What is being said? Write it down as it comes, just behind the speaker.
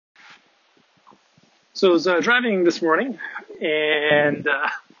So I was driving this morning and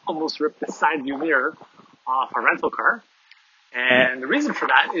almost ripped the side view mirror off a rental car. And the reason for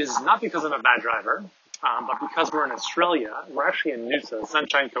that is not because I'm a bad driver, but because we're in Australia. We're actually in Noosa,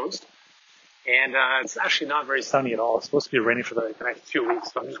 Sunshine Coast. And it's actually not very sunny at all. It's supposed to be raining for the next 2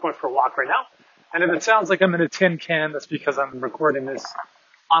 weeks. So I'm just going for a walk right now. And if it sounds like I'm in a tin can, that's because I'm recording this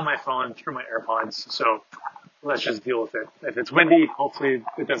on my phone through my AirPods. So let's just deal with it. If it's windy, hopefully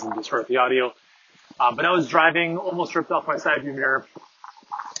it doesn't distort the audio. But I was driving, almost ripped off my side view mirror.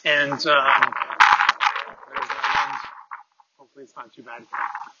 And there's that wind. Hopefully it's not too bad.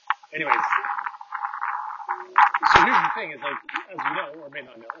 Anyways, so here's the thing, is like, as you know, or may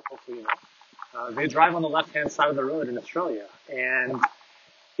not know, hopefully you know, they drive on the left-hand side of the road in Australia. And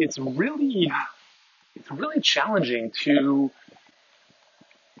it's really challenging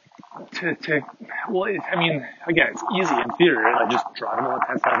well, I mean, again, it's easy in theory, right? Like just drive on the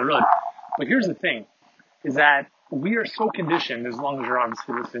left-hand side of the road. But here's the thing, is that we are so conditioned, as long as you're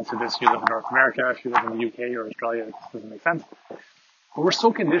obviously listening to this, you live in North America, if you live in the UK or Australia, it doesn't make sense. But we're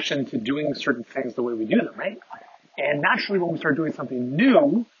so conditioned to doing certain things the way we do them, right? And naturally, when we start doing something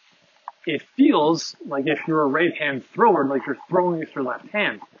new, it feels like if you're a right-hand thrower, like you're throwing with your left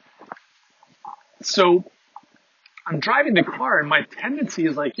hand. So I'm driving the car, and my tendency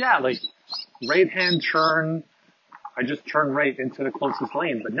is like, yeah, like right-hand turn, I just turn right into the closest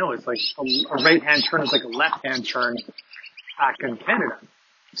lane. But no, it's like a right-hand turn is like a left-hand turn back in Canada.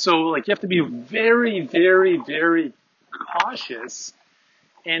 So like you have to be very, very, very cautious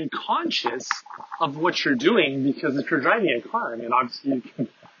and conscious of what you're doing, because if you're driving a car, I mean, obviously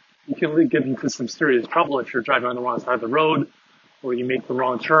you can really get into some serious trouble if you're driving on the wrong side of the road or you make the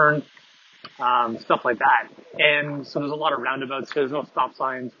wrong turn, stuff like that. And so there's a lot of roundabouts. There's no stop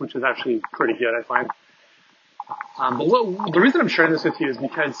signs, which is actually pretty good, I find. But the reason I'm sharing this with you is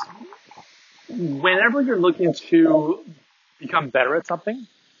because whenever you're looking to become better at something,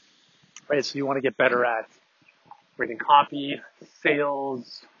 right? So you want to get better at writing copy,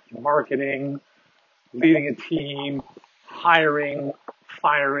 sales, marketing, leading a team, hiring,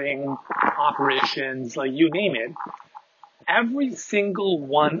 firing, operations, like you name it. Every single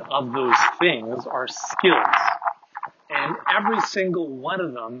one of those things are skills. And every single one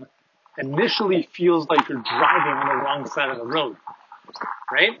of them initially feels like you're driving on the wrong side of the road,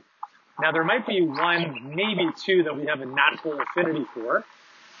 right? Now there might be one, maybe two that we have a natural affinity for,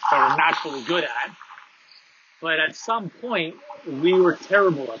 that we're naturally good at, but at some point we were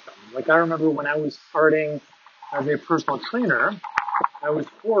terrible at them. Like I remember when I was starting as a personal trainer, I was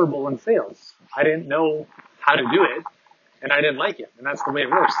horrible in sales. I didn't know how to do it, and I didn't like it. And that's the way it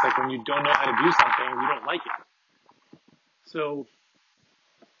works. Like when you don't know how to do something, you don't like it. So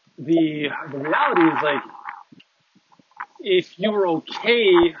the reality is, like, if you were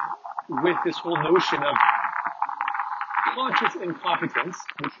okay with this whole notion of conscious incompetence,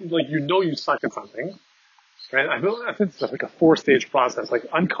 which is like, you know you suck at something, right? I think it's like a 4-stage process, like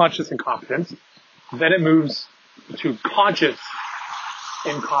unconscious incompetence, then it moves to conscious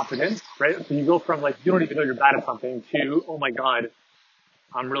incompetence, right? So you go from like, you don't even know you're bad at something to, oh my God,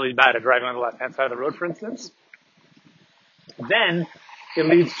 I'm really bad at driving on the left-hand side of the road, for instance. Then it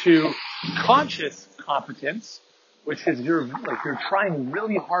leads to conscious competence, which is you're trying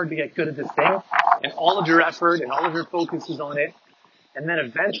really hard to get good at this thing, and all of your effort and all of your focus is on it. And then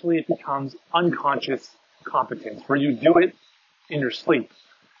eventually it becomes unconscious competence, where you do it in your sleep.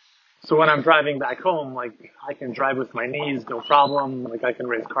 So when I'm driving back home, like I can drive with my knees, no problem. Like I can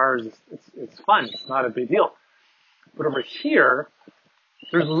race cars. It's fun. It's not a big deal. But over here,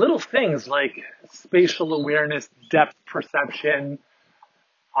 there's little things like spatial awareness, depth perception.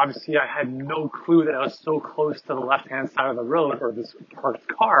 Obviously, I had no clue that I was so close to the left-hand side of the road or this parked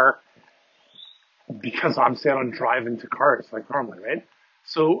car, because obviously I don't drive into cars like normally, right?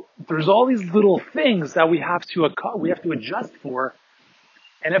 So there's all these little things that we have to adjust for.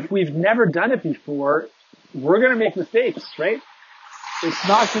 And if we've never done it before, we're going to make mistakes, right? It's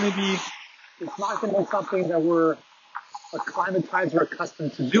not going to be something that we're acclimatized or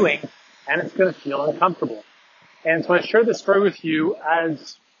accustomed to doing, and it's going to feel uncomfortable. And so I share this story with you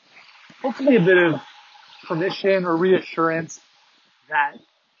as hopefully a bit of permission or reassurance that,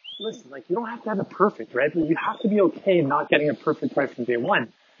 listen, like you don't have to have it perfect, right? But you have to be okay not getting it perfect right from day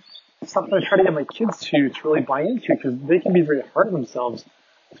one. It's something I try to get my kids to really buy into, because they can be very hard on themselves.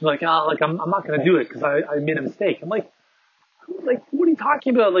 It's like, I'm not going to do it because I made a mistake. I'm like, what are you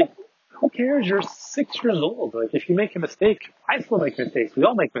talking about? Like, who cares? You're 6 years old. Like, if you make a mistake, I still make mistakes. We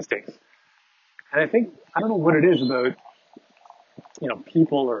all make mistakes. And I don't know what it is about,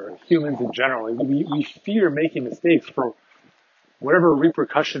 people or humans in general. We fear making mistakes for whatever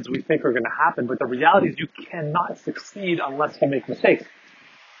repercussions we think are going to happen. But the reality is you cannot succeed unless you make mistakes.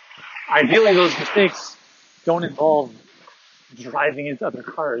 Ideally, those mistakes don't involve driving into other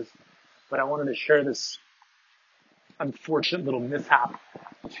cars, but I wanted to share this unfortunate little mishap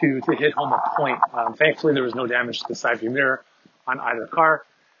to hit home a point. Thankfully, there was no damage to the side view mirror on either car,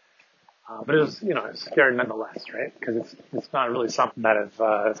 but it was, it's scary nonetheless, right? Because it's not really something that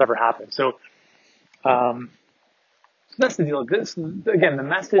has ever happened. So that's the deal. This, again, the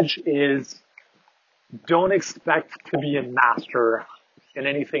message is don't expect to be a master in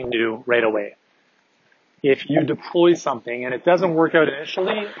anything new right away. If you deploy something and it doesn't work out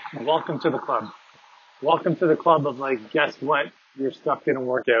initially, welcome to the club. Welcome to the club of guess what? Your stuff didn't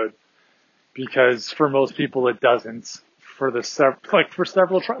work out. Because for most people it doesn't. For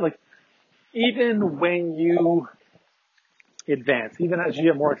several tries, even when you advance, even as you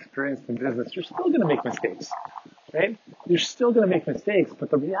get more experience in business, you're still going to make mistakes, right? You're still going to make mistakes, but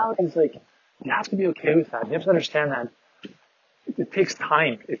the reality is you have to be okay with that. You have to understand that it takes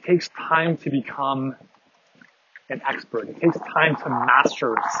time. It takes time to become an expert. It takes time to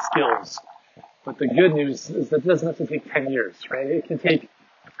master skills. But the good news is that it doesn't have to take 10 years, right? It can take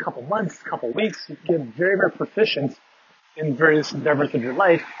a couple months, a couple weeks. You can get very, very proficient in various endeavors of your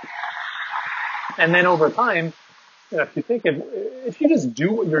life. And then over time, if you just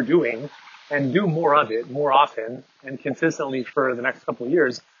do what you're doing and do more of it more often and consistently for the next couple of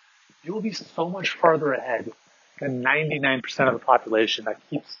years, you will be so much farther ahead than 99% of the population that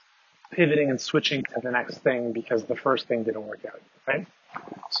keeps pivoting and switching to the next thing because the first thing didn't work out, right?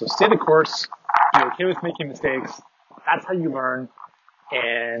 So stay the course. Be okay with making mistakes. That's how you learn.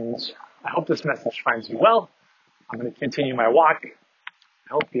 And I hope this message finds you well. I'm going to continue my walk.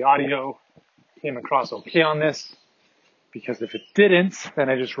 I hope the audio came across okay on this, because if it didn't, then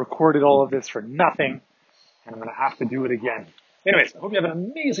I just recorded all of this for nothing, and I'm going to have to do it again. Anyways, I hope you have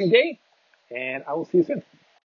an amazing day, and I will see you soon.